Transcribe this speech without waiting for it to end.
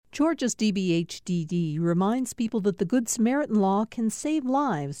Georgia's DBHDD reminds people that the Good Samaritan Law can save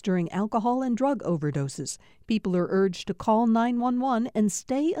lives during alcohol and drug overdoses. People are urged to call 911 and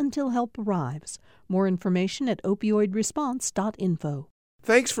stay until help arrives. More information at opioidresponse.info.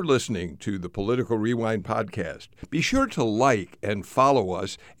 Thanks for listening to the Political Rewind podcast. Be sure to like and follow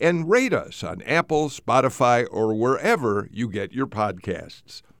us and rate us on Apple, Spotify, or wherever you get your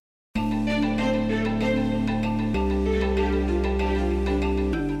podcasts.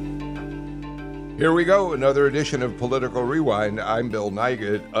 Here we go, another edition of Political Rewind. I'm Bill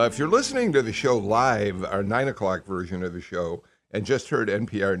Nigut. If you're listening to the show live, our 9 o'clock version of the show, and just heard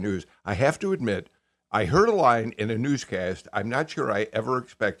NPR News, I have to admit, I heard a line in a newscast I'm not sure I ever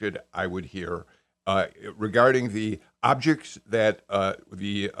expected I would hear regarding the objects that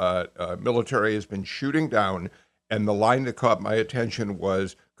the military has been shooting down, and the line that caught my attention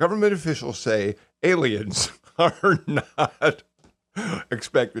was, government officials say aliens are not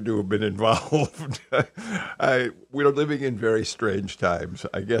expected to have been involved. We're living in very strange times.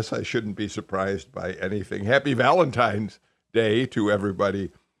 I guess I shouldn't be surprised by anything. Happy Valentine's Day to everybody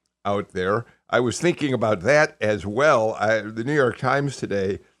out there. I was thinking about that as well. The New York Times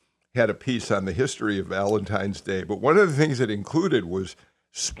today had a piece on the history of Valentine's Day, but one of the things it included was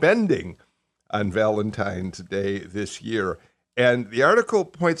spending on Valentine's Day this year. And the article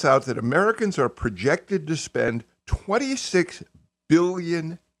points out that Americans are projected to spend $26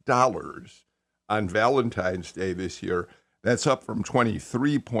 billion on Valentine's Day this year. That's up from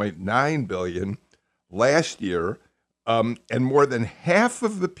 $23.9 billion last year. And more than half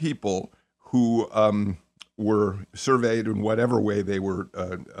of the people who were surveyed in whatever way they were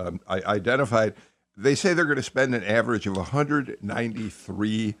identified, they say they're going to spend an average of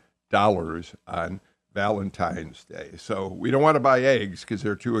 $193 on Valentine's Day. So we don't want to buy eggs because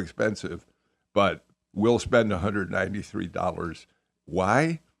they're too expensive, but we'll spend $193.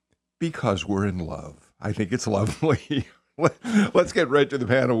 Why? Because we're in love. I think it's lovely. Let's get right to the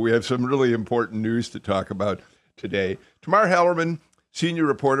panel. We have some really important news to talk about today. Tamar Hallerman, senior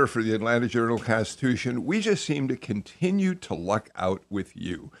reporter for the Atlanta Journal-Constitution. We just seem to continue to luck out with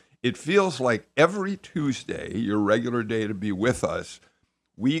you. It feels like every Tuesday, your regular day to be with us,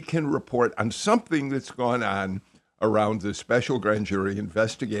 we can report on something that's gone on around the special grand jury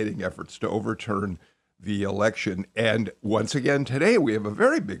investigating efforts to overturn the election. And once again today, we have a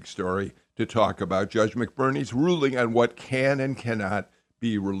very big story to talk about, Judge McBurney's ruling on what can and cannot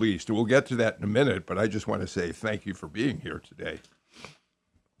be released. And we'll get to that in a minute, but I just want to say thank you for being here today.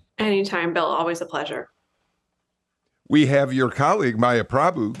 Anytime, Bill. Always a pleasure. We have your colleague, Maya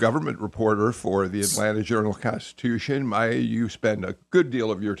Prabhu, government reporter for the Atlanta Journal-Constitution. Maya, you spend a good deal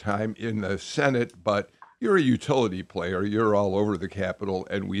of your time in the Senate, but you're a utility player. You're all over the Capitol,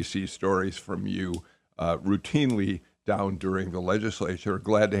 and we see stories from you routinely down during the legislature.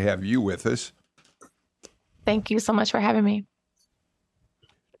 Glad to have you with us. Thank you so much for having me.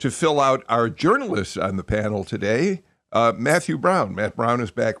 To fill out our journalists on the panel today, Matthew Brown. Matt Brown is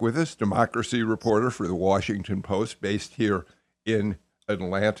back with us, democracy reporter for the Washington Post, based here in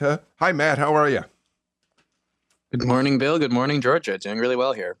Atlanta. Hi, Matt. How are you? Good morning, Bill. Good morning, Georgia. Doing really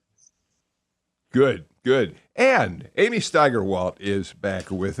well here. Good, good. And Amy Steigerwalt is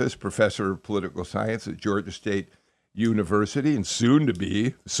back with us, professor of political science at Georgia State University and soon to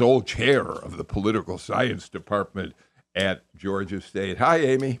be sole chair of the political science department at Georgia State. Hi,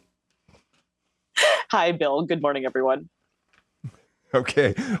 Amy. Hi, Bill. Good morning, everyone.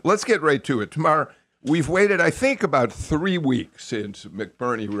 Okay, let's get right to it. Tamar, we've waited, I think, about 3 weeks since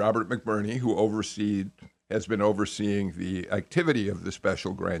Robert McBurney, who has been overseeing the activity of the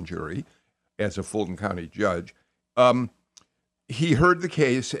special grand jury as a Fulton County judge. He heard the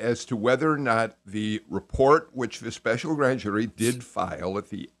case as to whether or not the report, which the special grand jury did file at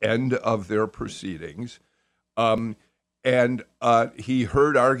the end of their proceedings, and he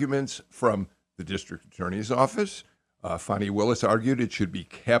heard arguments from the district attorney's office. Fani Willis argued it should be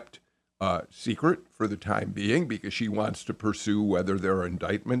kept secret for the time being because she wants to pursue whether there are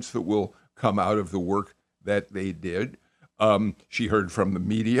indictments that will come out of the work that they did. She heard from the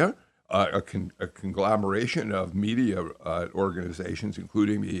media, a conglomeration of media organizations,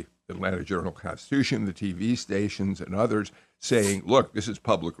 including the Atlanta Journal-Constitution, the TV stations, and others, saying, look, this is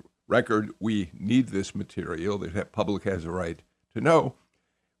public record. We need this material. The public has a right to know.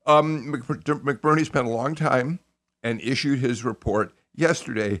 McBurney spent a long time and issued his report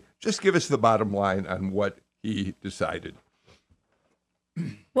yesterday. Just give us the bottom line on what he decided.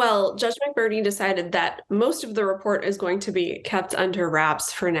 Well, Well, Judge McBurney decided that most of the report is going to be kept under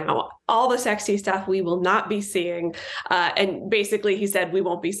wraps for now. All the sexy stuff we will not be seeing. And basically, he said we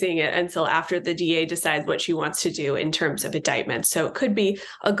won't be seeing it until after the DA decides what she wants to do in terms of indictment. So it could be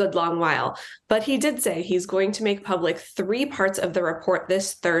a good long while. But he did say he's going to make public 3 parts of the report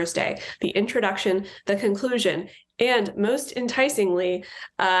this Thursday: the introduction, the conclusion, and most enticingly,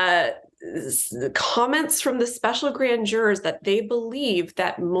 comments from the special grand jurors that they believe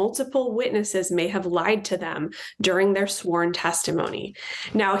that multiple witnesses may have lied to them during their sworn testimony.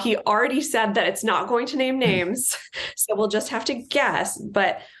 Now, he already said that it's not going to name names, so we'll just have to guess,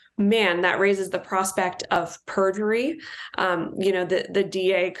 but man, that raises the prospect of perjury. The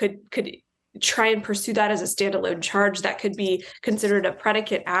DA could try and pursue that as a standalone charge that could be considered a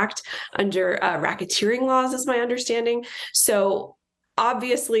predicate act under racketeering laws, is my understanding. So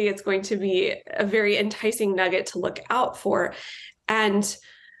obviously, it's going to be a very enticing nugget to look out for. And,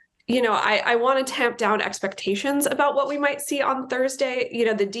 I want to tamp down expectations about what we might see on Thursday.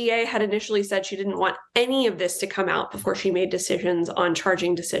 The DA had initially said she didn't want any of this to come out before she made decisions on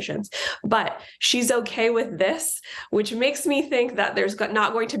charging decisions. But she's okay with this, which makes me think that there's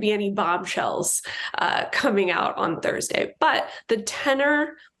not going to be any bombshells coming out on Thursday. But the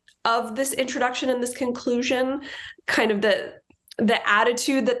tenor of this introduction and this conclusion, kind of the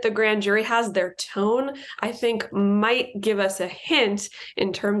attitude that the grand jury has, their tone, I think might give us a hint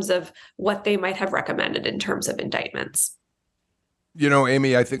in terms of what they might have recommended in terms of indictments.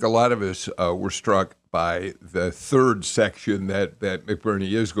 Amy, I think a lot of us were struck by the third section that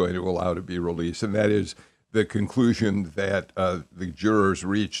McBurney is going to allow to be released, and that is the conclusion that the jurors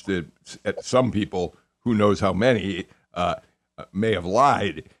reached that some people, who knows how many, may have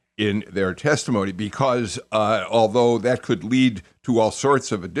lied in their testimony, because although that could lead to all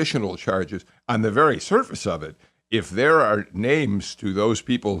sorts of additional charges, on the very surface of it, if there are names to those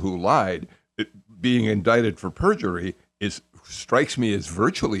people who lied, being indicted for perjury strikes me as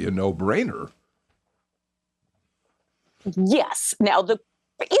virtually a no-brainer. Yes. Now, the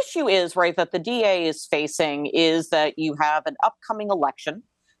issue is, right, that the DA is facing is that you have an upcoming election.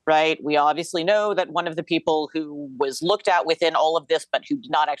 Right. We obviously know that one of the people who was looked at within all of this, but who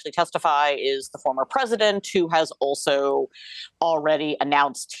did not actually testify, is the former president, who has also already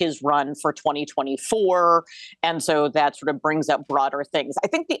announced his run for 2024. And so that sort of brings up broader things. I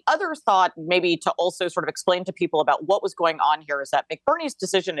think the other thought, maybe to also sort of explain to people about what was going on here, is that McBurney's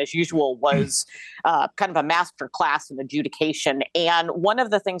decision, as usual, was kind of a master class in adjudication. And one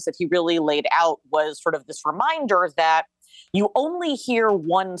of the things that he really laid out was sort of this reminder that you only hear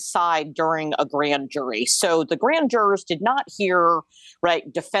one side during a grand jury. So the grand jurors did not hear,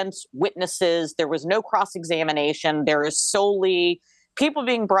 right, defense witnesses. There was no cross-examination. There is solely people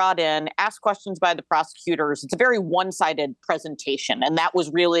being brought in, asked questions by the prosecutors. It's a very one-sided presentation. And that was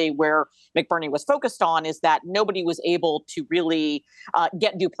really where McBurney was focused on, is that nobody was able to really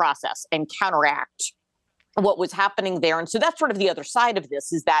get due process and counteract what was happening there. And so that's sort of the other side of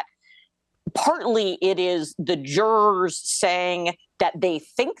this, is that partly it is the jurors saying that they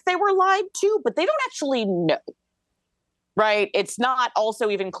think they were lied to, but they don't actually know, right? It's not also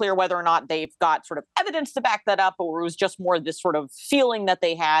even clear whether or not they've got sort of evidence to back that up, or it was just more this sort of feeling that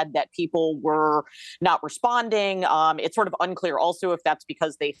they had that people were not responding. It's sort of unclear also if that's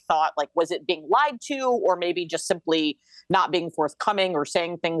because they thought, like, was it being lied to, or maybe just simply not being forthcoming or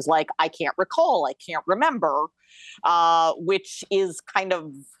saying things like, I can't recall, I can't remember, which is kind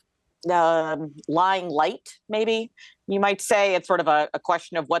of lying light, maybe you might say. It's sort of a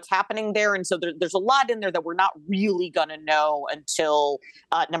question of what's happening there. And so there's a lot in there that we're not really going to know until,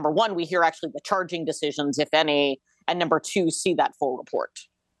 number one, we hear actually the charging decisions, if any, and number two, see that full report.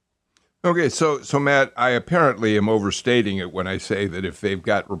 Okay, so Matt, I apparently am overstating it when I say that if they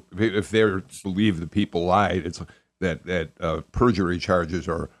believe the people lied, it's that perjury charges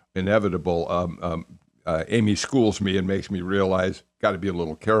are inevitable. Amy schools me and makes me realize got to be a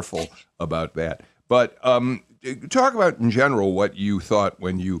little careful about that. But talk about in general what you thought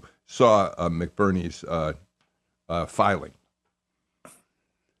when you saw McBurney's filing.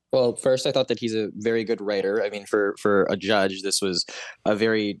 Well, first, I thought that he's a very good writer. I mean, for a judge, this was a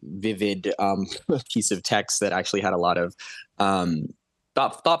very vivid piece of text that actually had a lot of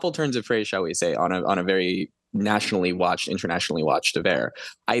thoughtful turns of phrase, shall we say, on a very nationally watched, internationally watched affair.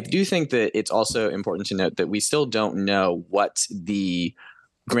 I do think that it's also important to note that we still don't know what the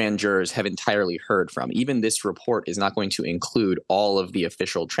grand jurors have entirely heard from. Even this report is not going to include all of the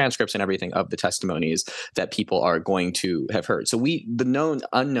official transcripts and everything of the testimonies that people are going to have heard. So the known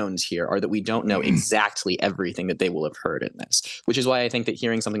unknowns here are that we don't know exactly everything that they will have heard in this, which is why I think that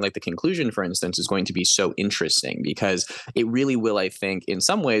hearing something like the conclusion, for instance, is going to be so interesting, because it really will, I think, in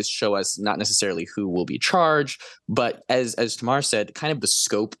some ways show us not necessarily who will be charged, but as Tamar said, kind of the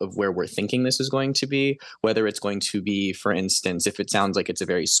scope of where we're thinking this is going to be, whether it's going to be, for instance, if it sounds like it's a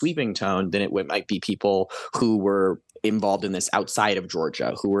very sweeping tone, then it might be people who were involved in this outside of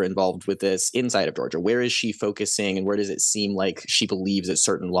Georgia, who were involved with this inside of Georgia. Where is she focusing, and where does it seem like she believes that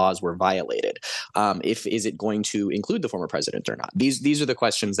certain laws were violated? Is it going to include the former president or not? These are the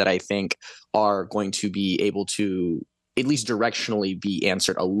questions that I think are going to be able to at least directionally be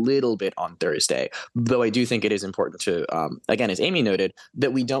answered a little bit on Thursday. Though I do think it is important to, again, as Amy noted,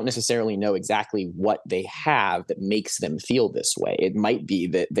 that we don't necessarily know exactly what they have that makes them feel this way. It might be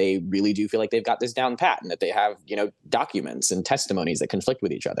that they really do feel like they've got this down pat, and that they have, documents and testimonies that conflict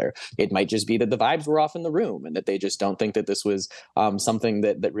with each other. It might just be that the vibes were off in the room, and that they just don't think that this was something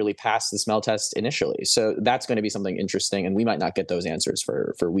that really passed the smell test initially. So that's going to be something interesting, and we might not get those answers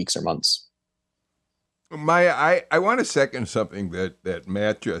for weeks or months. Maya, I want to second something that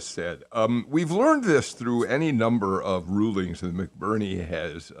Matt just said. We've learned this through any number of rulings that McBurney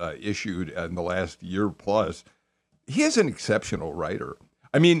has issued in the last year plus. He is an exceptional writer.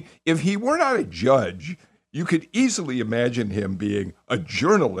 I mean, if he were not a judge, you could easily imagine him being a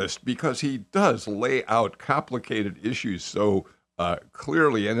journalist, because he does lay out complicated issues so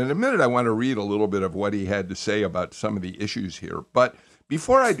clearly. And in a minute, I want to read a little bit of what he had to say about some of the issues here. But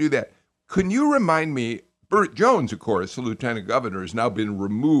before I do that, can you remind me, Burt Jones, of course, the lieutenant governor, has now been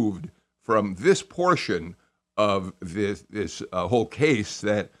removed from this portion of this whole case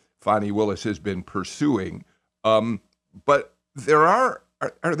that Fani Willis has been pursuing. But are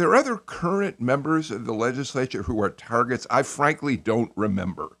there other current members of the legislature who are targets? I frankly don't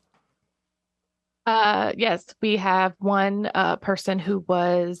remember. Yes, we have one person who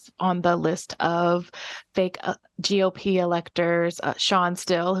was on the list of fake GOP electors, Sean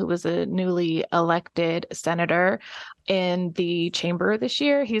Still, who was a newly elected senator in the chamber this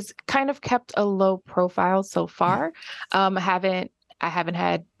year. He's kind of kept a low profile so far. I haven't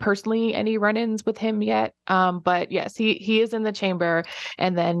had personally any run-ins with him yet. But yes, he is in the chamber.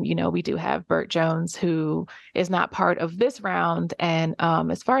 And then, we do have Burt Jones, who is not part of this round. And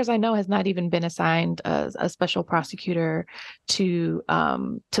as far as I know, has not even been assigned a special prosecutor to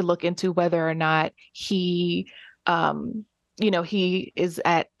look into whether or not he is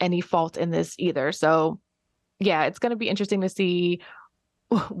at any fault in this either. So yeah, it's going to be interesting to see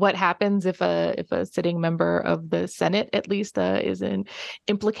what happens if a sitting member of the Senate at least isn't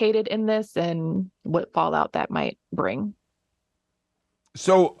implicated in this, and what fallout that might bring.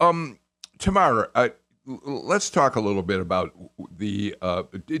 So, Tamar, let's talk a little bit about the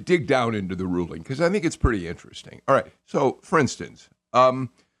dig down into the ruling, because I think it's pretty interesting. All right. So, for instance,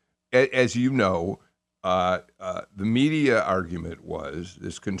 as you know, the media argument was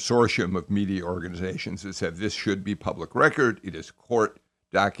this consortium of media organizations that said this should be public record. It is court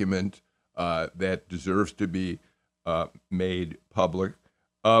document that deserves to be made public.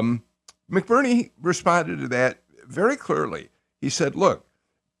 McBurney responded to that very clearly. He said, look,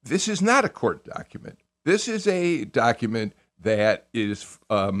 this is not a court document. This is a document that is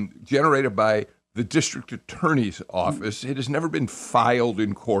generated by the district attorney's office. It has never been filed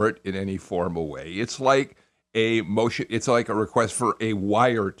in court in any formal way. It's like a motion. It's like a request for a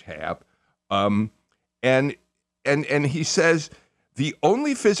wiretap. And he says, the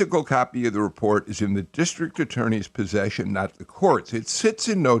only physical copy of the report is in the district attorney's possession, not the court's. It sits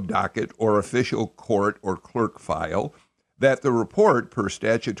in no docket or official court or clerk file. That the report, per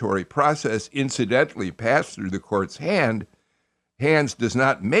statutory process, incidentally passed through the court's hands does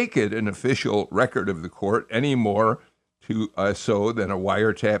not make it an official record of the court any more so than a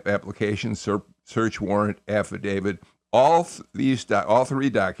wiretap application, search warrant, affidavit. All three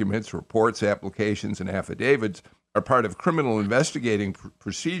documents, reports, applications, and affidavits, are part of criminal investigating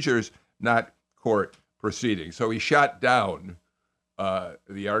procedures, not court proceedings. So he shot down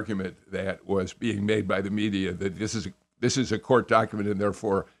the argument that was being made by the media that this is a court document and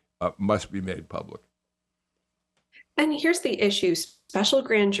therefore must be made public. And here's the issue special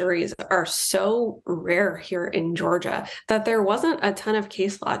grand juries are so rare here in Georgia that there wasn't a ton of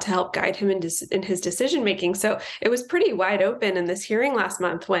case law to help guide him in his decision making. So it was pretty wide open in this hearing last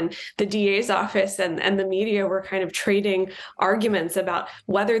month when the DA's office and the media were kind of trading arguments about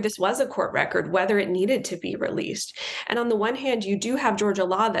whether this was a court record, whether it needed to be released. And on the one hand, you do have Georgia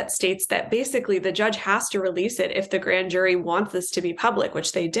law that states that basically the judge has to release it if the grand jury wants this to be public,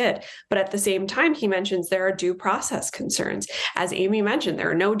 which they did. But at the same time, he mentions there are due process concerns. As Amy mentioned, there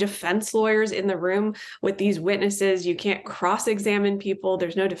are no defense lawyers in the room with these witnesses. You can't cross-examine people.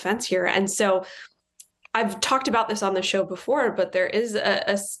 There's no defense here. And so I've talked about this on the show before, but there is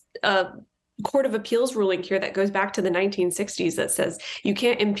a Court of Appeals ruling here that goes back to the 1960s that says you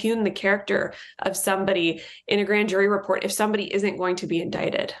can't impugn the character of somebody in a grand jury report if somebody isn't going to be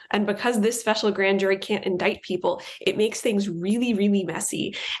indicted. And because this special grand jury can't indict people, it makes things really, really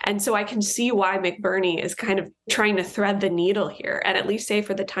messy. And so I can see why McBurney is kind of trying to thread the needle here and at least say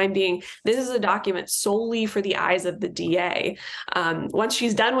for the time being, this is a document solely for the eyes of the DA. Once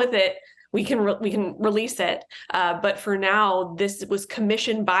she's done with it, we can release it. But for now, this was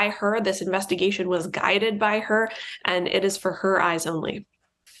commissioned by her. This investigation was guided by her, and it is for her eyes only.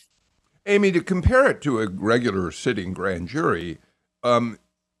 Amy, to compare it to a regular sitting grand jury,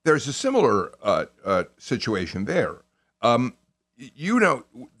 there's a similar situation there. We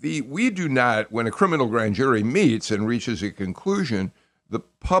do not, when a criminal grand jury meets and reaches a conclusion, the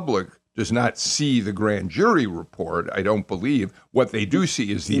public does not see the grand jury report, I don't believe. What they do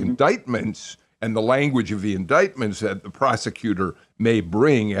see is the indictments and the language of the indictments that the prosecutor may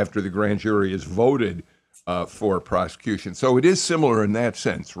bring after the grand jury is voted for prosecution. So it is similar in that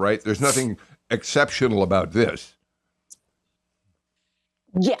sense, right? There's nothing exceptional about this.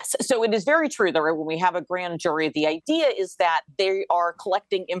 Yes. So it is very true that when we have a grand jury, the idea is that they are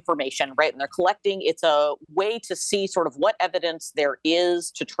collecting information, right? And they're collecting, it's a way to see sort of what evidence there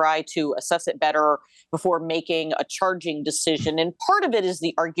is to try to assess it better before making a charging decision. And part of it is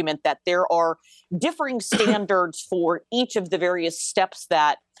the argument that there are differing standards for each of the various steps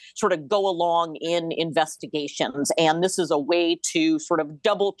that sort of go along in investigations. And this is a way to sort of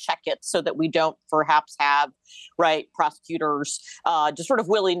double check it so that we don't perhaps have, right, prosecutors just sort of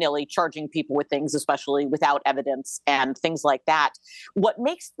willy-nilly charging people with things, especially without evidence and things like that. What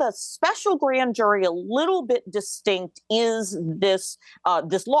makes the special grand jury a little bit distinct is this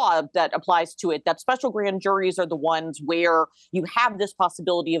law that applies to it, that special grand juries are the ones where you have this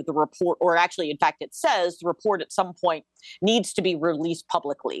possibility of the report, or actually, in fact, it says the report at some point needs to be released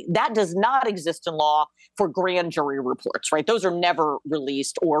publicly. That does not exist in law for grand jury reports, right? Those are never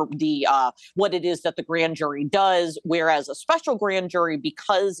released, or the what it is that the grand jury does, whereas a special grand jury,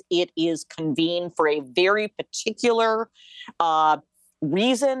 because it is convened for a very particular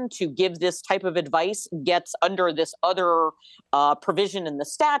reason to give this type of advice, gets under this other provision in the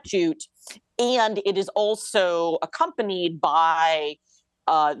statute. And it is also accompanied by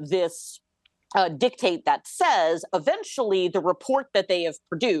this dictate that says eventually the report that they have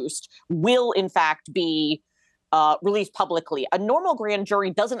produced will in fact be released publicly. A normal grand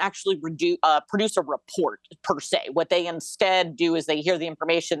jury doesn't actually produce a report per se. What they instead do is they hear the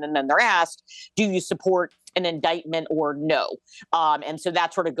information and then they're asked, do you support an indictment or no? And so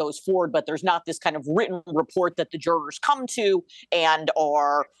that sort of goes forward, but there's not this kind of written report that the jurors come to and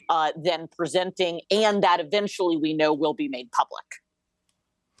are then presenting, and that eventually we know will be made public.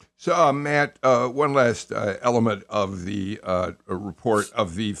 So, Matt, one last element of the report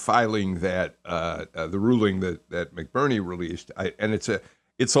of the filing that the ruling that McBurney released, and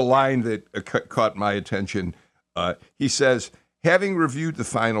it's a line that caught my attention. He says, having reviewed the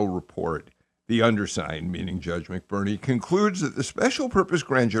final report, the undersigned, meaning Judge McBurney, concludes that the special purpose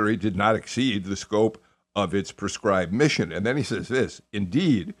grand jury did not exceed the scope of its prescribed mission. And then he says this,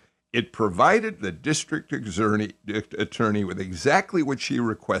 indeed, it provided the district attorney with exactly what she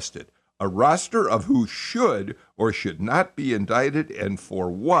requested, a roster of who should or should not be indicted and for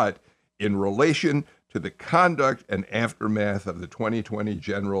what in relation to the conduct and aftermath of the 2020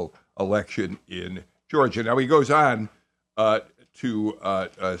 general election in Georgia. Now, he goes on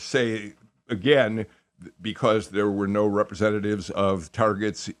to say, again, because there were no representatives of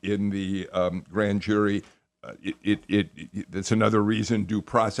targets in the grand jury, it's another reason due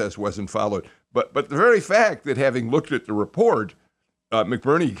process wasn't followed. But the very fact that having looked at the report,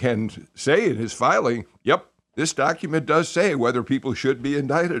 McBurney can say in his filing, yep, this document does say whether people should be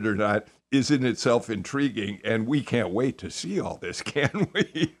indicted or not, is in itself intriguing. And we can't wait to see all this, can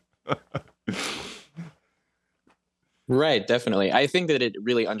we? Right, definitely. I think that it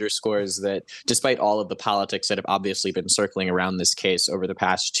really underscores that despite all of the politics that have obviously been circling around this case over the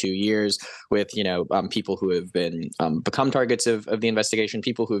past 2 years, with people who have been become targets of the investigation,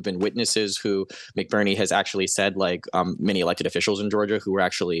 people who have been witnesses, who McBurney has actually said, like many elected officials in Georgia who were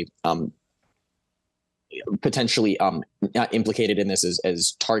actually potentially implicated in this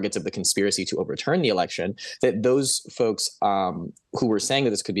as targets of the conspiracy to overturn the election, that those folks who were saying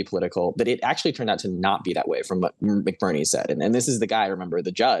that this could be political, that it actually turned out to not be that way, from what McBurney said. And this is the guy, remember,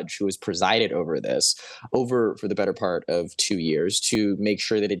 the judge who has presided over this for the better part of 2 years to make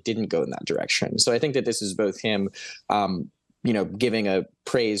sure that it didn't go in that direction. So I think that this is both him giving a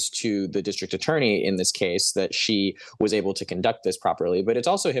praise to the district attorney in this case that she was able to conduct this properly. But it's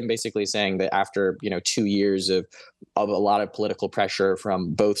also him basically saying that after, 2 years of a lot of political pressure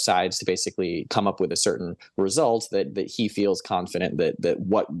from both sides to basically come up with a certain result, that he feels confident that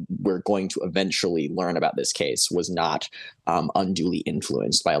what we're going to eventually learn about this case was not unduly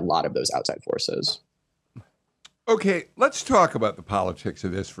influenced by a lot of those outside forces. Okay, let's talk about the politics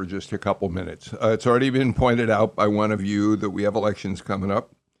of this for just a couple minutes. It's already been pointed out by one of you that we have elections coming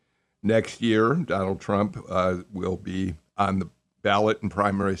up. Next year, Donald Trump will be on the ballot in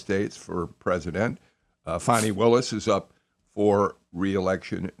primary states for president. Fani Willis is up for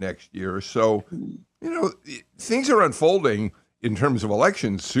re-election next year. So, things are unfolding in terms of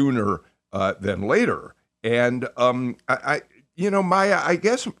elections sooner than later. And, Maya, I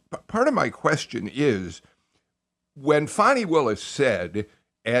guess part of my question is, when Fani Willis said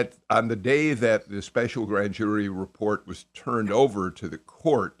on the day that the special grand jury report was turned over to the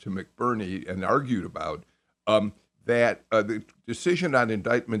court, to McBurney, and argued about, that the decision on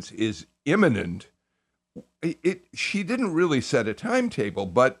indictments is imminent, she didn't really set a timetable,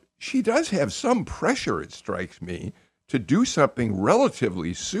 but she does have some pressure, it strikes me, to do something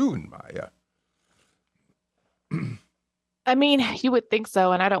relatively soon, Maya. I mean, you would think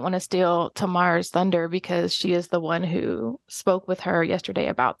so. And I don't want to steal Tamar's thunder because she is the one who spoke with her yesterday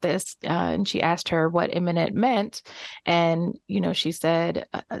about this. And she asked her what imminent meant. And, she said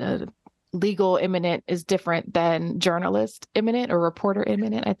legal imminent is different than journalist imminent, or reporter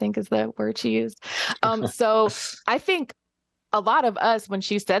imminent, I think is the word she used. So I think a lot of us, when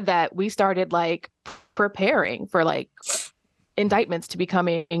she said that, we started preparing for indictments to be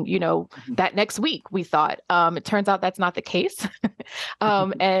coming, that next week, we thought. It turns out that's not the case.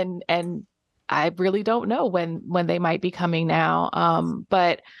 And I really don't know when they might be coming now.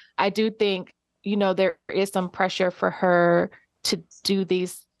 But I do think, there is some pressure for her to do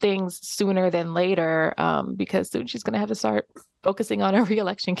these things sooner than later, because soon she's going to have to start focusing on a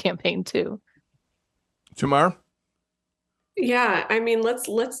re-election campaign too. Tamar? Yeah, I mean,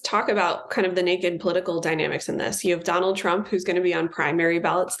 let's talk about kind of the naked political dynamics in this. You have Donald Trump, who's going to be on primary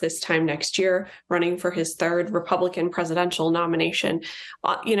ballots this time next year, running for his third Republican presidential nomination.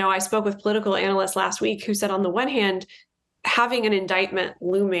 I spoke with political analysts last week who said, on the one hand, having an indictment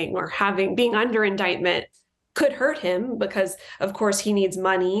looming or being under indictment could hurt him because, of course, he needs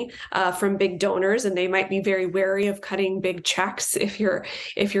money from big donors, and they might be very wary of cutting big checks if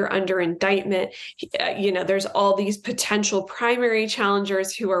you're under indictment. There's all these potential primary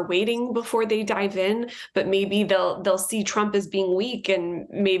challengers who are waiting before they dive in, but maybe they'll see Trump as being weak and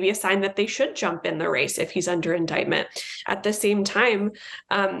maybe a sign that they should jump in the race if he's under indictment. At the same time,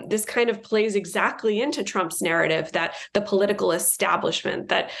 this kind of plays exactly into Trump's narrative that the political establishment,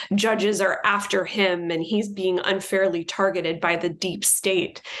 that judges are after him and he's being unfairly targeted by the deep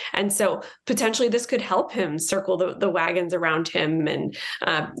state. And so potentially this could help him circle the wagons around him and,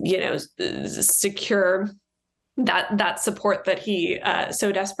 secure that support that he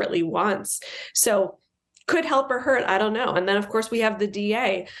so desperately wants. So could help or hurt, I don't know. And then, of course, we have the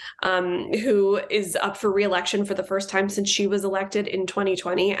DA who is up for re-election for the first time since she was elected in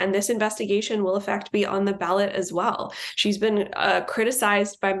 2020. And this investigation will, in fact, be on the ballot as well. She's been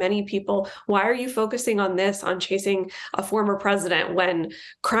criticized by many people. Why are you focusing on this, on chasing a former president, when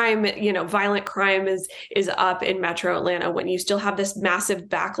crime, violent crime is up in Metro Atlanta, when you still have this massive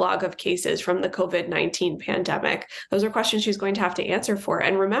backlog of cases from the COVID-19 pandemic? Those are questions she's going to have to answer for.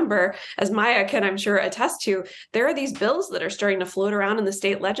 And remember, as Maya can, I'm sure, attest to, there are these bills that are starting to float around in the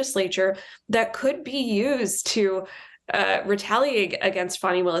state legislature that could be used to retaliate against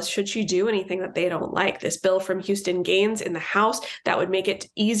Fani Willis should she do anything that they don't like. This bill from Houston Gaines in the House that would make it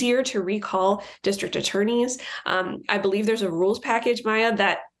easier to recall district attorneys. I believe there's a rules package, Maya,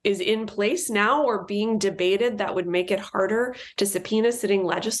 that is in place now or being debated that would make it harder to subpoena sitting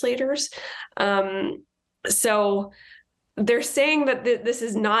legislators. So they're saying that this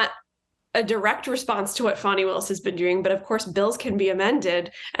is not a direct response to what Fani Willis has been doing, but of course, bills can be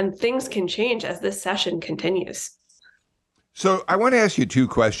amended and things can change as this session continues. So I want to ask you two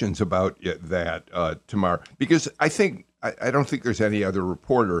questions about that, Tamar, because I don't think there's any other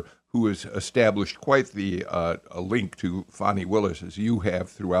reporter who has established quite the a link to Fani Willis as you have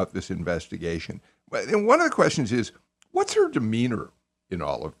throughout this investigation. And one of the questions is, what's her demeanor in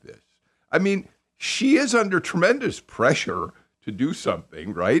all of this? I mean, she is under tremendous pressure to do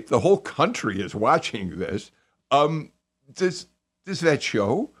something, right? The whole country is watching this. Does that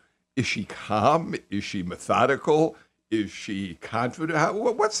show? Is she calm? Is she methodical? Is she confident?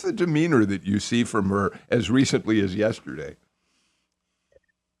 What's the demeanor that you see from her as recently as yesterday?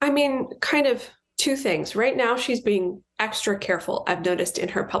 I mean, kind of two things. Right now, she's being extra careful, I've noticed in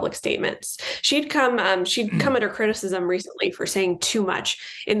her public statements. She'd come under criticism recently for saying too much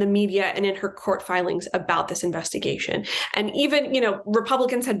in the media and in her court filings about this investigation. And even,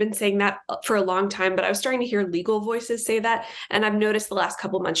 Republicans had been saying that for a long time, but I was starting to hear legal voices say that. And I've noticed the last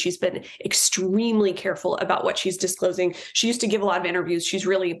couple of months, she's been extremely careful about what she's disclosing. She used to give a lot of interviews. She's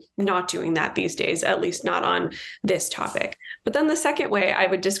really not doing that these days, at least not on this topic. But then the second way I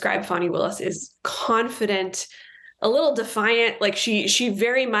would describe Fani Willis is confident, a little defiant. Like she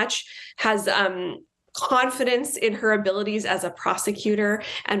very much has confidence in her abilities as a prosecutor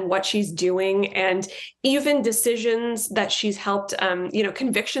and what she's doing, and even decisions that she's helped,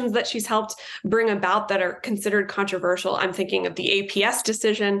 convictions that she's helped bring about that are considered controversial. I'm thinking of the APS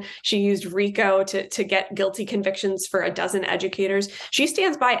decision. She used RICO to get guilty convictions for a dozen educators. She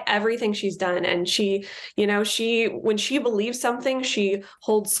stands by everything she's done. And she when she believes something, she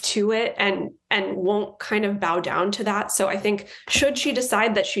holds to it and won't kind of bow down to that. So I think should she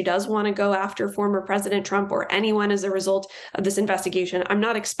decide that she does want to go after former President Trump or anyone as a result of this investigation, I'm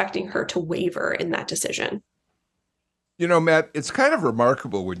not expecting her to waver in that decision. Matt, it's kind of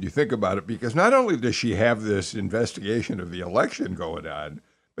remarkable when you think about it, because not only does she have this investigation of the election going on,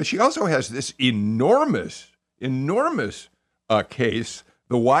 but she also has this enormous case,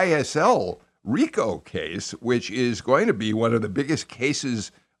 the YSL RICO case, which is going to be one of the biggest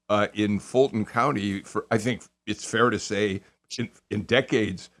cases in Fulton County for, I think it's fair to say, in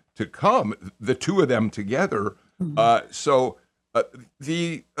decades to come, the two of them together.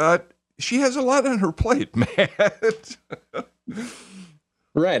 She has a lot on her plate, Matt.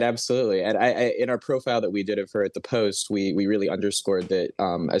 Right, absolutely. And I in our profile that we did of her at the Post, we really underscored that,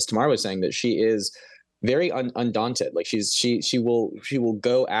 as Tamar was saying, that she is very undaunted. Like she will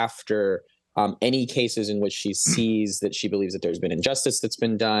go after any cases in which she sees that she believes that there's been injustice that's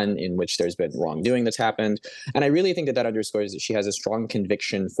been done, in which there's been wrongdoing that's happened. And I really think that underscores that she has a strong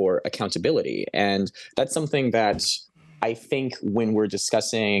conviction for accountability. And that's something that I think when we're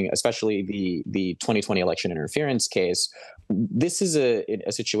discussing, especially the 2020 election interference case, this is a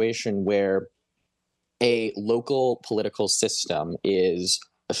situation where a local political system is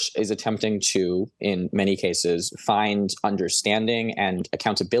attempting to, in many cases, find understanding and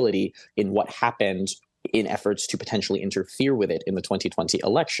accountability in what happened in efforts to potentially interfere with it in the 2020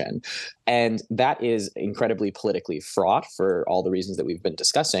 election. And that is incredibly politically fraught for all the reasons that we've been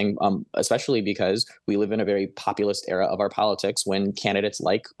discussing, especially because we live in a very populist era of our politics when candidates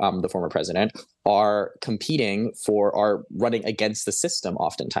like the former president are running against the system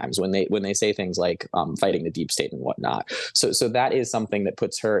oftentimes when they say things like fighting the deep state and whatnot. So that is something that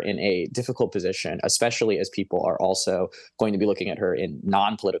puts her in a difficult position, especially as people are also going to be looking at her in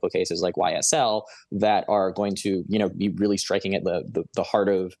non-political cases like YSL that are going to, be really striking at the heart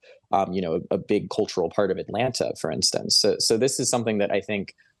of, a big cultural part of Atlanta, for instance. So this is something that I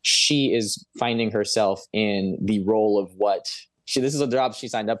think she is finding herself in the role of this is a job she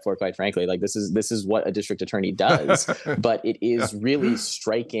signed up for, quite frankly. Like this is what a district attorney does, but it is really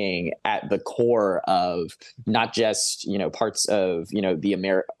striking at the core of not just, parts of,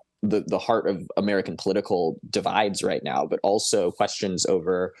 the heart of American political divides right now, but also questions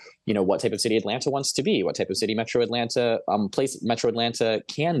over, what type of city Atlanta wants to be, what type of city Metro Atlanta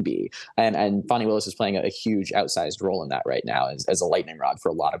can be. And Fani Willis is playing a huge outsized role in that right now as a lightning rod for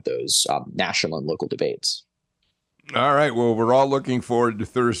a lot of those national and local debates. All right. Well, we're all looking forward to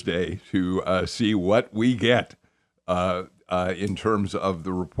Thursday to see what we get in terms of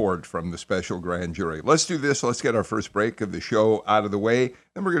the report from the special grand jury. Let's do this. Let's get our first break of the show out of the way.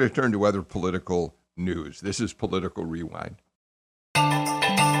 Then we're going to turn to other political news. This is Political Rewind.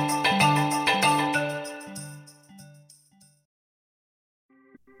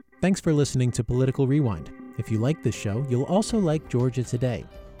 Thanks for listening to Political Rewind. If you like this show, you'll also like Georgia Today.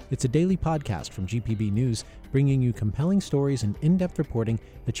 It's a daily podcast from GPB News, bringing you compelling stories and in-depth reporting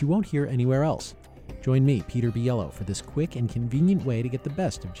that you won't hear anywhere else. Join me, Peter Biello, for this quick and convenient way to get the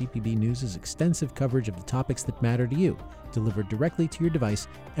best of GPB News' extensive coverage of the topics that matter to you, delivered directly to your device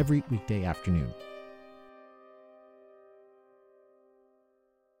every weekday afternoon.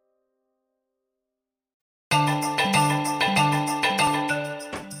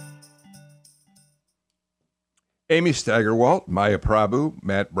 Amy Steigerwalt, Maya Prabhu,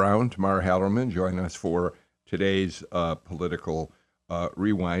 Matt Brown, Tamar Hallerman join us for today's political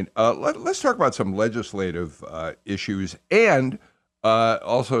rewind. Let's talk about some legislative issues and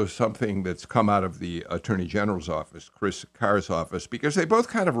also something that's come out of the Attorney General's office, Chris Carr's office, because they both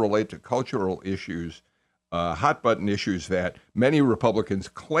kind of relate to cultural issues, hot button issues that many Republicans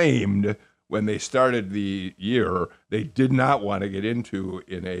claimed when they started the year they did not want to get into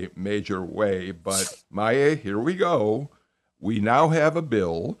in a major way. But Maya, here we go. We now have a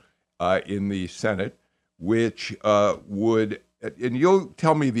bill in the Senate which would, and you'll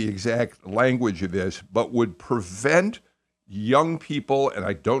tell me the exact language of this, but would prevent young people, and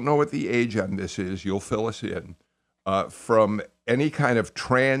I don't know what the age on this is, you'll fill us in, from any kind of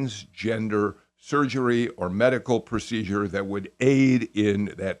transgender surgery or medical procedure that would aid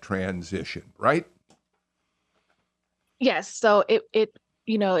in that transition, right? Yes. So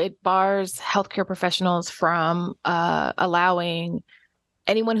it bars healthcare professionals from allowing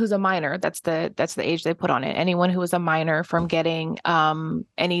anyone who's a minor, that's the age they put on it, anyone who is a minor from getting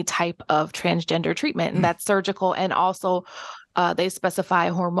any type of transgender treatment, and that's surgical, and also they specify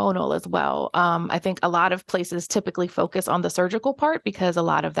hormonal as well. I think a lot of places typically focus on the surgical part because a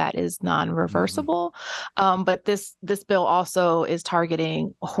lot of that is non-reversible. But this bill also is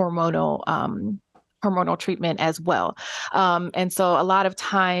targeting hormonal treatment as well. And so a lot of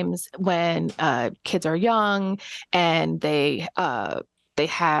times when kids are young and they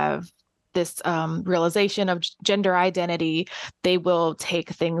have this realization of gender identity, they will take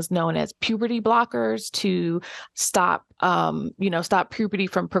things known as puberty blockers to stop puberty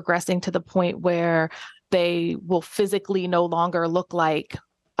from progressing to the point where they will physically no longer look like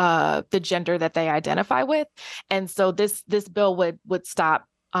the gender that they identify with. And so this bill would stop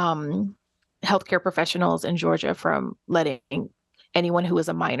healthcare professionals in Georgia from letting anyone who is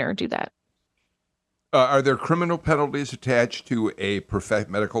a minor do that. Are there criminal penalties attached to a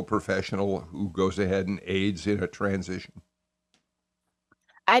medical professional who goes ahead and aids in a transition?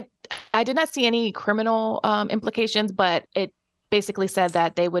 I did not see any criminal implications, but it basically said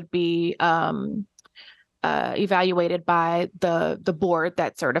that they would be evaluated by the board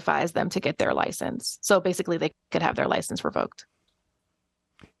that certifies them to get their license. So basically, they could have their license revoked.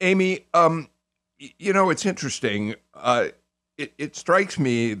 Amy, it's interesting. It strikes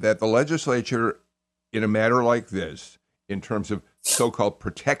me that the legislature, in a matter like this, in terms of so-called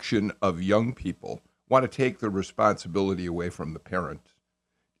protection of young people, want to take the responsibility away from the parents.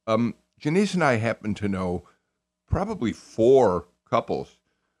 Janice and I happen to know probably 4 couples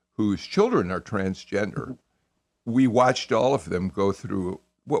whose children are transgender. We watched all of them go through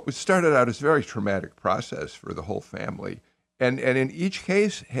what was started out as a very traumatic process for the whole family. And in each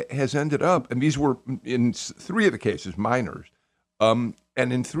case has ended up, and these were in 3 of the cases, minors. And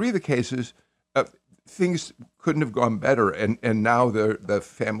in 3 of the cases, things couldn't have gone better, and now the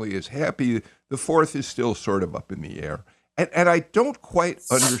family is happy. The 4th is still sort of up in the air. And I don't quite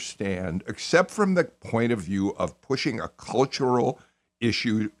understand, except from the point of view of pushing a cultural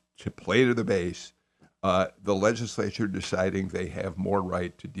issue to play to the base, the legislature deciding they have more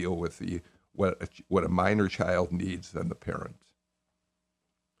right to deal with what a minor child needs than the parents.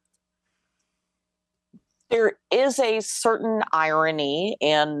 There is a certain irony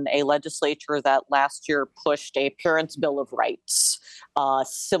in a legislature that last year pushed a Parents' Bill of Rights,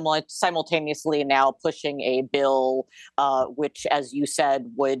 simultaneously now pushing a bill which, as you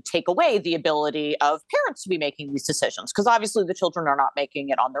said, would take away the ability of parents to be making these decisions, because obviously the children are not making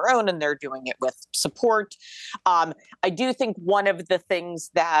it on their own and they're doing it with support. I do think one of the things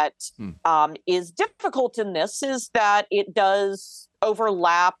that is difficult in this is that it does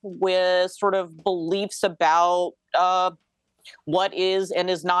overlap with sort of beliefs about what is and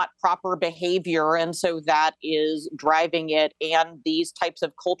is not proper behavior. And so that is driving it, and these types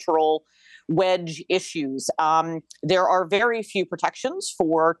of cultural wedge issues. There are very few protections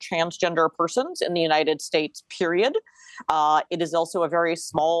for transgender persons in the United States, period. It is also a very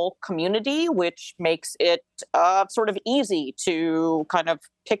small community, which makes it sort of easy to kind of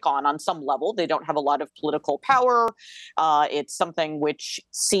pick on some level. They don't have a lot of political power. It's something which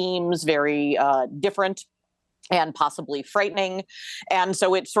seems very different and possibly frightening. And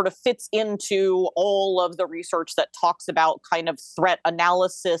so it sort of fits into all of the research that talks about kind of threat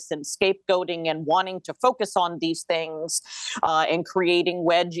analysis and scapegoating and wanting to focus on these things and creating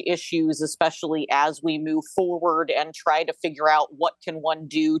wedge issues, especially as we move forward and try to figure out what can one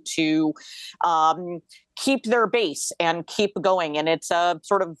do to keep their base and keep going. And it's a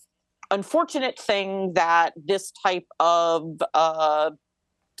sort of unfortunate thing that this type of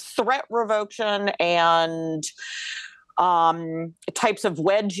threat revocation and types of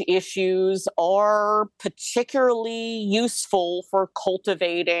wedge issues are particularly useful for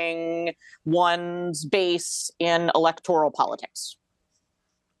cultivating one's base in electoral politics.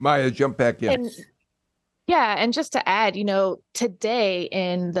 Maya, jump back in. And just to add, today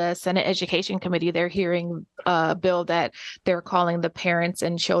in the Senate Education Committee, they're hearing a bill that they're calling the Parents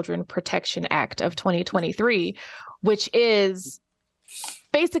and Children Protection Act of 2023, which is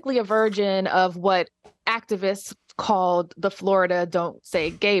basically a version of what activists called the Florida Don't Say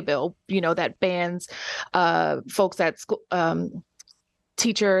Gay bill, that bans folks at school,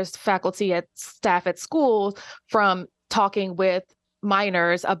 teachers, faculty, staff at schools from talking with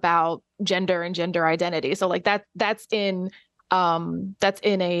minors about gender and gender identity. So like that's in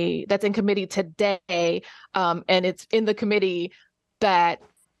committee today, and it's in the committee that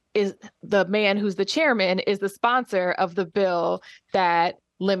is the man who's the chairman is the sponsor of the bill that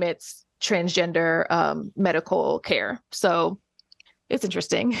limits transgender medical care. So it's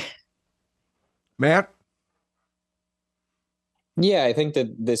interesting. Matt? Yeah, I think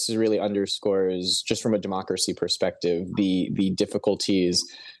that this really underscores, just from a democracy perspective, the difficulties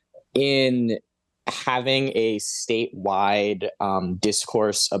in having a statewide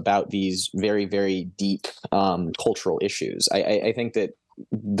discourse about these very, very deep cultural issues. I think that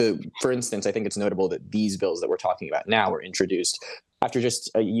for instance, I think it's notable that these bills that we're talking about now were introduced after just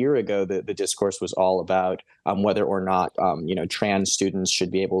a year ago. The discourse was all about whether or not trans students should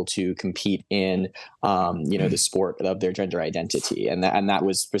be able to compete in the sport of their gender identity, and that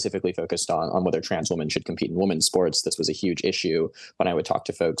was specifically focused on whether trans women should compete in women's sports. This was a huge issue when I would talk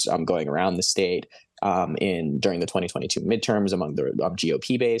to folks going around the state during the 2022 midterms among the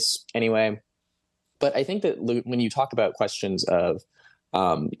GOP base anyway. But I think that when you talk about questions of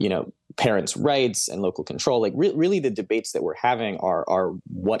parents' rights and local control, like really the debates that we're having are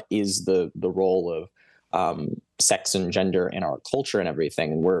what is the role of sex and gender in our culture and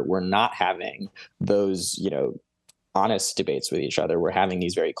everything. And we're not having those, honest debates with each other. We're having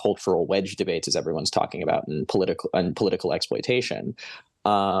these very cultural wedge debates, as everyone's talking about, and political exploitation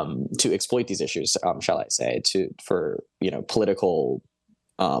to exploit these issues, shall I say, for political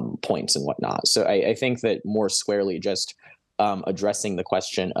points and whatnot. So I think that more squarely just addressing the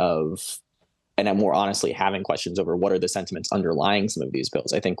question of, and more honestly having questions over what are the sentiments underlying some of these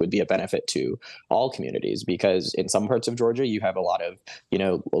bills, I think would be a benefit to all communities, because in some parts of Georgia, you have a lot of,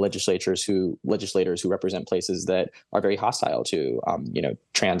 legislators who represent places that are very hostile to,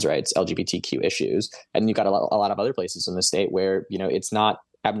 trans rights, LGBTQ issues. And you've got a lot of other places in the state where, it's not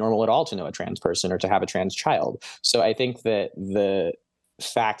abnormal at all to know a trans person or to have a trans child. So I think that the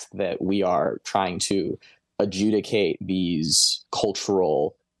fact that we are trying to adjudicate these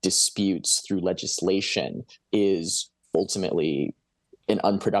cultural disputes through legislation is ultimately an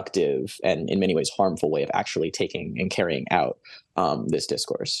unproductive and in many ways harmful way of actually taking and carrying out this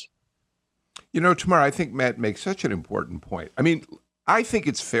discourse. Tamara, I think Matt makes such an important point. I mean, I think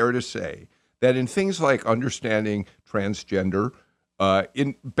it's fair to say that in things like understanding transgender,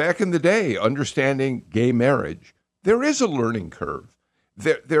 back in the day, understanding gay marriage, there is a learning curve.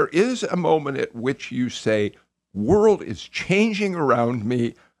 There is a moment at which you say, world is changing around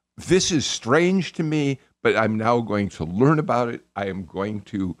me. This is strange to me, but I'm now going to learn about it. I am going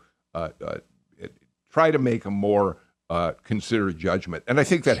to try to make a more considered judgment. And I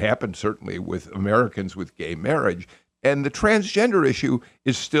think that happened certainly with Americans with gay marriage. And the transgender issue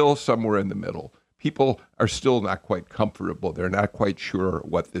is still somewhere in the middle. People are still not quite comfortable. They're not quite sure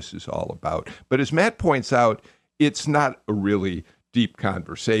what this is all about. But as Matt points out, it's not a really deep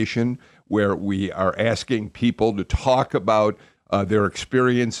conversation where we are asking people to talk about their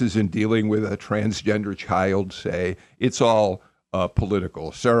experiences in dealing with a transgender child, say. It's all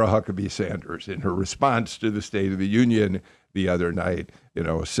political. Sarah Huckabee Sanders, in her response to the State of the Union the other night,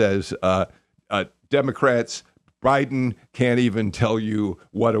 says Democrats, Biden can't even tell you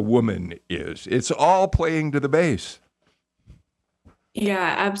what a woman is. It's all playing to the base.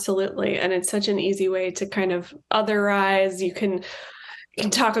 Yeah, absolutely. And it's such an easy way to kind of otherize. You can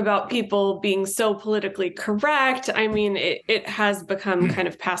talk about people being so politically correct. I mean, it has become kind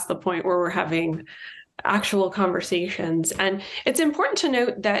of past the point where we're having actual conversations. And it's important to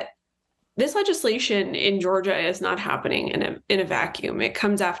note that this legislation in Georgia is not happening in a vacuum. It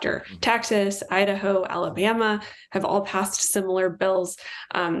comes after Texas, Idaho, Alabama have all passed similar bills.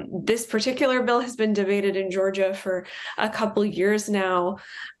 This particular bill has been debated in Georgia for a couple years now.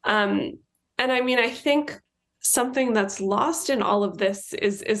 And I mean, I think something that's lost in all of this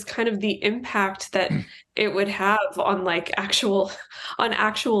is kind of the impact that it would have on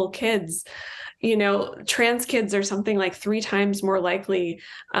actual kids. trans kids are something like 3 times more likely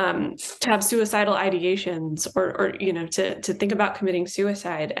to have suicidal ideations or to think about committing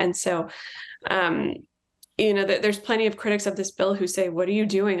suicide. And so, there's plenty of critics of this bill who say, what are you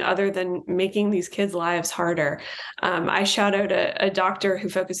doing other than making these kids' lives harder? I shout out a doctor who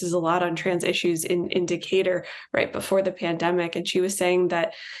focuses a lot on trans issues in Decatur right before the pandemic. And she was saying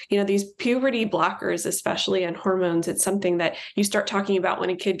that, these puberty blockers, especially on hormones, it's something that you start talking about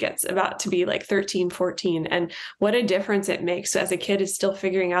when a kid gets about to be like 13, 14, and what a difference it makes as a kid is still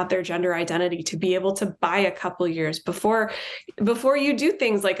figuring out their gender identity to be able to buy a couple years before you do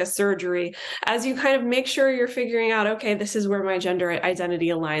things like a surgery, as you kind of make sure you're figuring out, okay, this is where my gender identity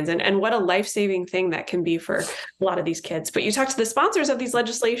aligns, and what a life-saving thing that can be for a lot of these kids. But you talk to the sponsors of this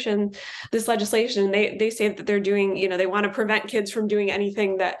legislation, they say that they're doing, they want to prevent kids from doing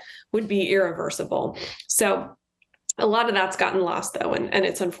anything that would be irreversible. So a lot of that's gotten lost though, and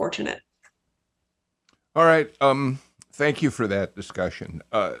it's unfortunate. All right. Thank you for that discussion.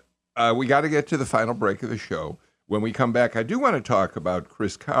 We got to get to the final break of the show. When we come back, I do want to talk about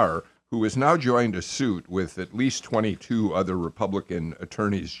Chris Carr, who has now joined a suit with at least 22 other Republican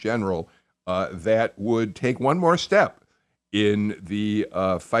attorneys general that would take one more step in the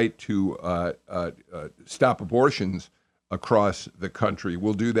fight to stop abortions across the country.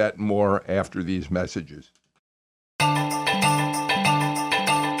 We'll do that more after these messages.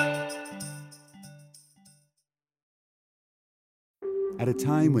 At a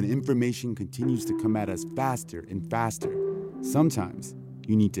time when information continues to come at us faster and faster, sometimes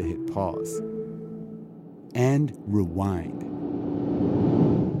you need to hit pause and rewind.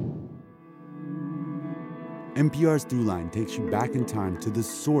 NPR's Throughline takes you back in time to the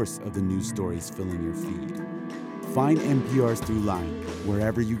source of the news stories filling your feed. Find NPR's Throughline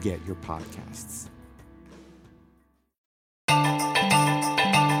wherever you get your podcasts.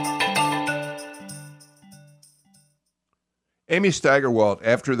 Amy Steigerwalt,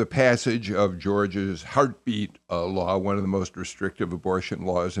 after the passage of Georgia's heartbeat law, one of the most restrictive abortion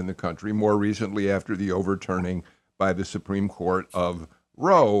laws in the country, more recently after the overturning by the Supreme Court of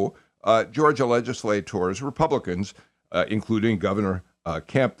Roe, Georgia legislators, Republicans, including Governor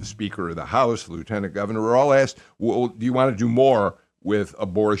Kemp, the Speaker of the House, Lieutenant Governor, were all asked, well, do you want to do more with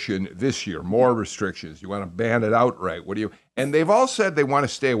abortion this year, more restrictions? You want to ban it outright? And they've all said they want to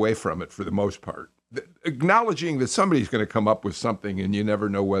stay away from it for the most part, acknowledging that somebody's going to come up with something and you never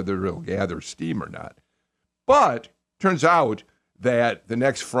know whether it'll gather steam or not. But turns out that the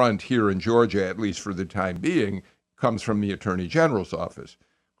next front here in Georgia, at least for the time being, comes from the Attorney General's office.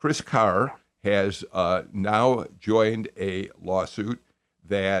 Chris Carr has now joined a lawsuit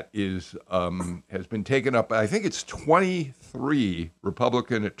that is has been taken up by, I think it's 23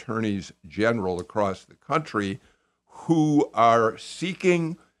 Republican attorneys general across the country who are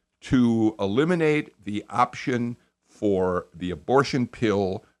seeking to eliminate the option for the abortion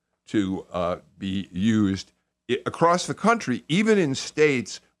pill to be used across the country, even in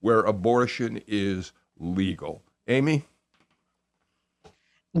states where abortion is legal. Amy?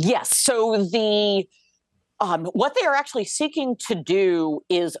 Yes. So what they are actually seeking to do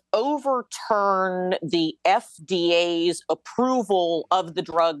is overturn the FDA's approval of the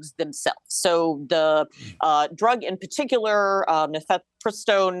drugs themselves. So the drug in particular,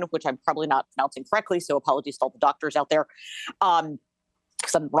 mifepristone, which I'm probably not pronouncing correctly, so apologies to all the doctors out there,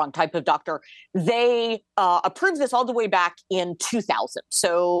 because I'm the wrong type of doctor. They approved this all the way back in 2000.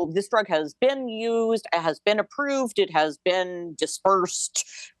 So this drug has been used, it has been approved, it has been dispersed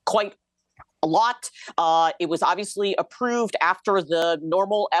quite a lot. It was obviously approved after the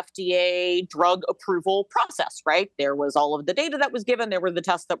normal FDA drug approval process, right? There was all of the data that was given. There were the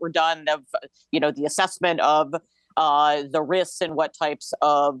tests that were done of, the assessment of the risks and what types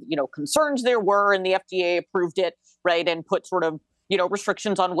of, concerns there were. And the FDA approved it, right? And put sort of,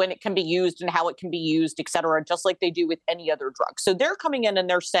 restrictions on when it can be used and how it can be used, et cetera, just like they do with any other drug. So they're coming in and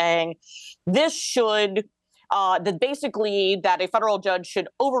they're saying this should that a federal judge should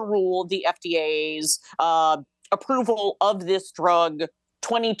overrule the FDA's approval of this drug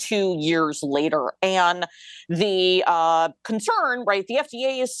 22 years later. And the concern, right, the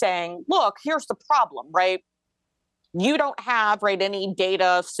FDA is saying, look, here's the problem, right? You don't have, right, any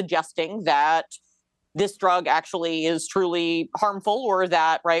data suggesting that this drug actually is truly harmful or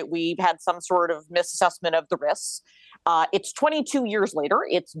that, right, we've had some sort of misassessment of the risks. It's 22 years later.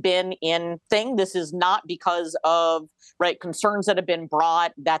 It's been in thing. This is not because of, right, concerns that have been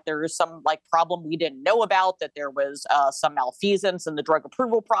brought that there is some problem we didn't know about, that there was some malfeasance in the drug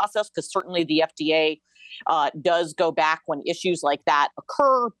approval process, because certainly the FDA does go back when issues like that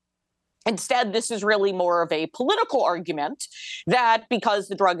occur. Instead, this is really more of a political argument that because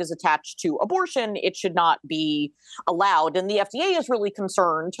the drug is attached to abortion, it should not be allowed. And the FDA is really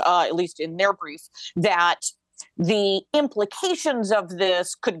concerned, at least in their brief, that the implications of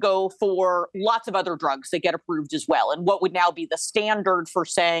this could go for lots of other drugs that get approved as well. And what would now be the standard for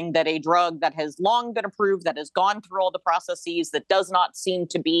saying that a drug that has long been approved, that has gone through all the processes, that does not seem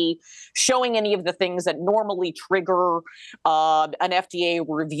to be showing any of the things that normally trigger an FDA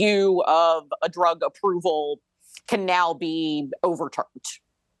review of a drug approval, can now be overturned.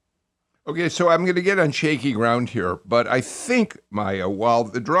 Okay, so I'm going to get on shaky ground here, but I think, Maya, while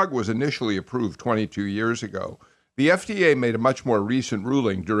the drug was initially approved 22 years ago, the FDA made a much more recent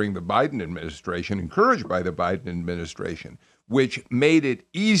ruling during the Biden administration, encouraged by the Biden administration, which made it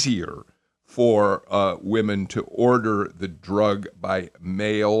easier for women to order the drug by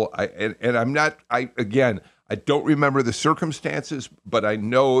mail. I don't remember the circumstances, but I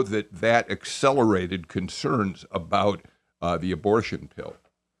know that accelerated concerns about the abortion pill.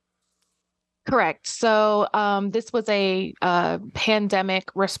 Correct. So this was a pandemic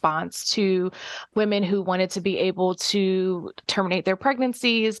response to women who wanted to be able to terminate their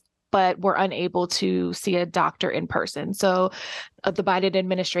pregnancies, but were unable to see a doctor in person. So the Biden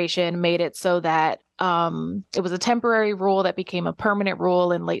administration made it so that it was a temporary rule that became a permanent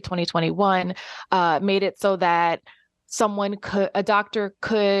rule in late 2021, made it so that a doctor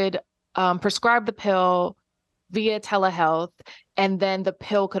could prescribe the pill via telehealth, and then the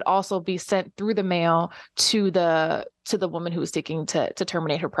pill could also be sent through the mail to the woman who was seeking to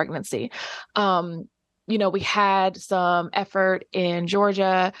terminate her pregnancy. We had some effort in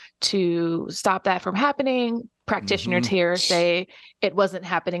Georgia to stop that from happening. Practitioners here say it wasn't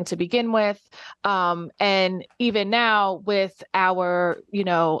happening to begin with. And even now with our,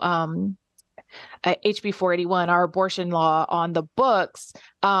 HB 481, our abortion law on the books,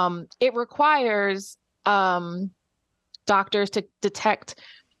 it requires doctors to detect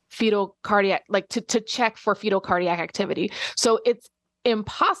fetal cardiac, to check for fetal cardiac activity. So it's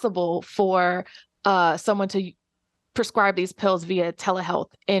impossible for someone to prescribe these pills via telehealth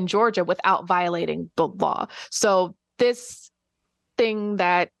in Georgia without violating the law. So this thing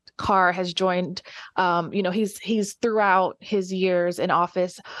that Carr has joined, he's throughout his years in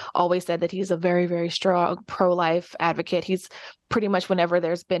office always said that he's a very, very strong pro-life advocate. He's pretty much, whenever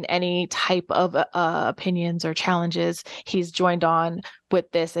there's been any type of opinions or challenges, he's joined on with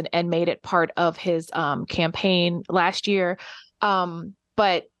this and made it part of his campaign last year.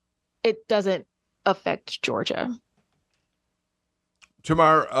 But it doesn't affect Georgia.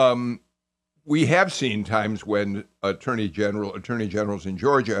 Tamar, we have seen times when attorney generals in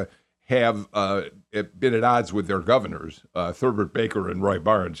Georgia have been at odds with their governors. Thurber Baker and Roy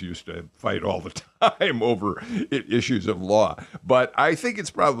Barnes used to fight all the time over issues of law. But I think it's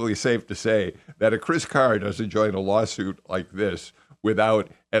probably safe to say that a Chris Carr doesn't join a lawsuit like this without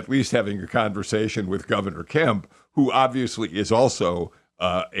at least having a conversation with Governor Kemp, who obviously is also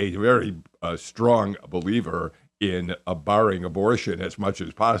a very strong believer in barring abortion as much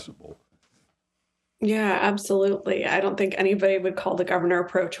as possible. Yeah, absolutely. I don't think anybody would call the governor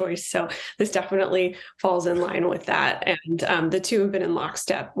pro-choice. So this definitely falls in line with that. And the two have been in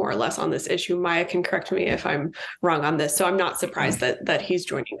lockstep more or less on this issue. Maya can correct me if I'm wrong on this. So I'm not surprised that he's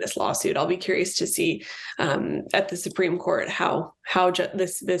joining this lawsuit. I'll be curious to see at the Supreme Court how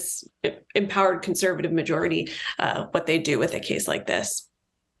this empowered conservative majority, what they do with a case like this.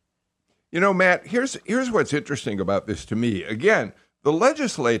 Matt, here's what's interesting about this to me. Again, the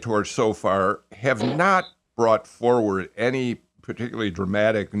legislators so far have not brought forward any particularly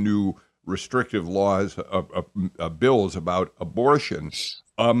dramatic new restrictive laws, bills about abortion.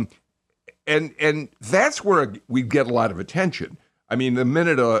 And that's where we get a lot of attention. I mean, the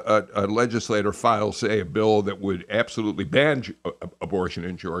minute a legislator files, say, a bill that would absolutely ban abortion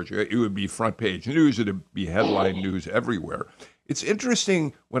in Georgia, it would be front page news. It would be headline news everywhere. It's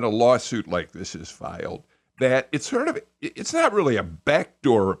interesting when a lawsuit like this is filed that it's not really a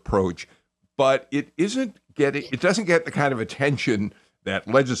backdoor approach, but it doesn't get the kind of attention that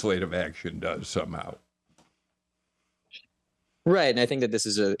legislative action does somehow. Right. And I think that this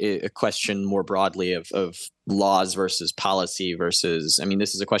is a question more broadly of laws versus policy versus,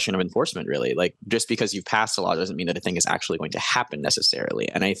 this is a question of enforcement, really. Like, just because you've passed a law doesn't mean that a thing is actually going to happen necessarily.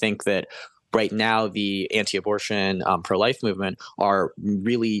 And I think that right now, the anti-abortion, pro-life movement are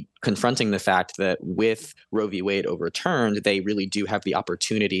really confronting the fact that with Roe v. Wade overturned, they really do have the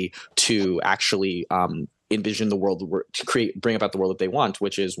opportunity to actually envision the world, to bring about the world that they want,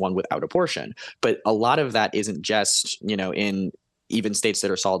 which is one without abortion. But a lot of that isn't just, in even states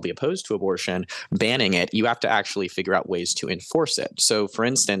that are solidly opposed to abortion, banning it, you have to actually figure out ways to enforce it. So, for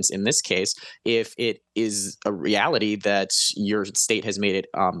instance, in this case, if it is a reality that your state has made it,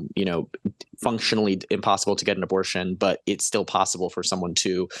 functionally impossible to get an abortion, but it's still possible for someone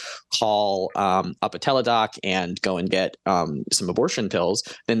to call up a teledoc and go and get some abortion pills,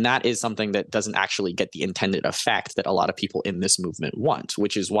 then that is something that doesn't actually get the intended effect that a lot of people in this movement want,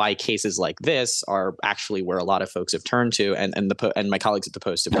 which is why cases like this are actually where a lot of folks have turned to. And my colleagues at the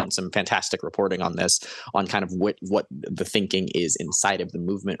Post have done some fantastic reporting on this, on kind of what the thinking is inside of the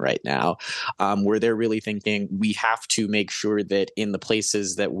movement right now, where they're really thinking we have to make sure that in the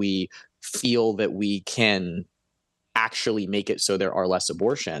places that we feel that we can actually make it so there are less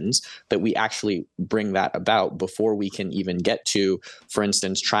abortions, that we actually bring that about before we can even get to, for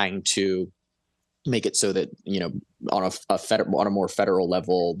instance, trying to make it so that, on a more federal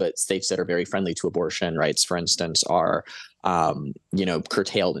level, that states that are very friendly to abortion rights, for instance, are,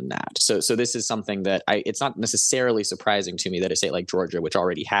 curtailed in that. So this is something that it's not necessarily surprising to me that a state like Georgia, which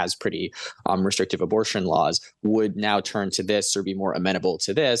already has pretty restrictive abortion laws, would now turn to this or be more amenable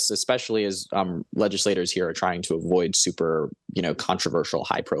to this, especially as legislators here are trying to avoid super, controversial,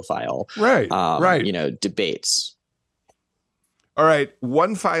 high profile, debates. All right,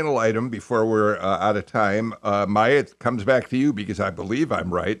 one final item before we're out of time. Maya, it comes back to you because I believe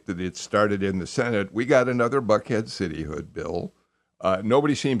I'm right that it started in the Senate. We got another Buckhead cityhood bill.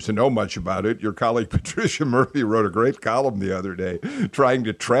 Nobody seems to know much about it. Your colleague Patricia Murphy wrote a great column the other day trying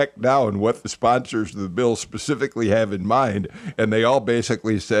to track down what the sponsors of the bill specifically have in mind, and they all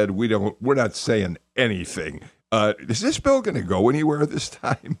basically said, we're not saying anything. Is this bill going to go anywhere this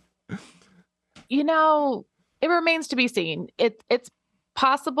time? It remains to be seen. It's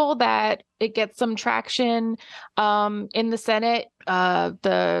possible that it gets some traction in the Senate.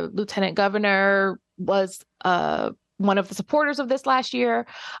 The lieutenant governor was one of the supporters of this last year.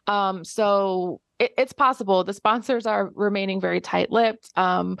 So it's possible. The sponsors are remaining very tight-lipped.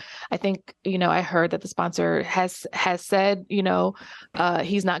 I think, I heard that the sponsor has said,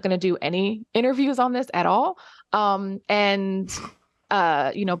 he's not going to do any interviews on this at all.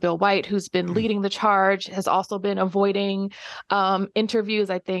 Bill White, who's been leading the charge, has also been avoiding interviews.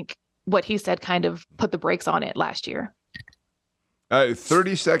 I think what he said kind of put the brakes on it last year.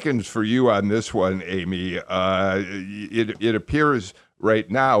 30 seconds for you on this one, Amy. It appears right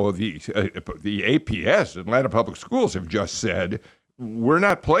now the APS, Atlanta Public Schools, have just said we're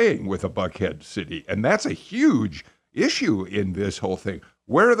not playing with a Buckhead city, and that's a huge issue in this whole thing.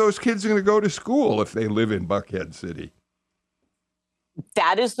 Where are those kids going to go to school if they live in Buckhead City?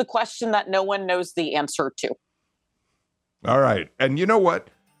 That is the question that no one knows the answer to. All right. And you know what?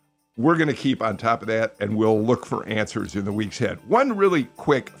 We're going to keep on top of that, and we'll look for answers in the weeks ahead. One really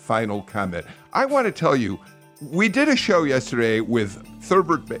quick final comment. I want to tell you, we did a show yesterday with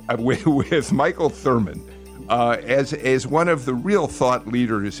Michael Thurmond as one of the real thought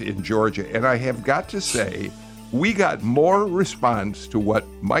leaders in Georgia. And I have got to say, we got more response to what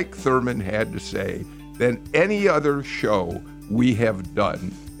Mike Thurmond had to say than any other show we have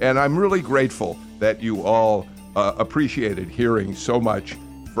done. And I'm really grateful that you all appreciated hearing so much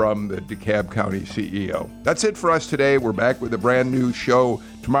from the DeKalb County CEO. That's it for us today. We're back with a brand new show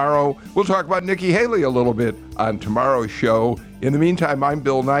tomorrow. We'll talk about Nikki Haley a little bit on tomorrow's show. In the meantime, I'm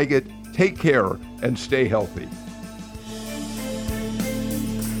Bill Nigut. Take care and stay healthy.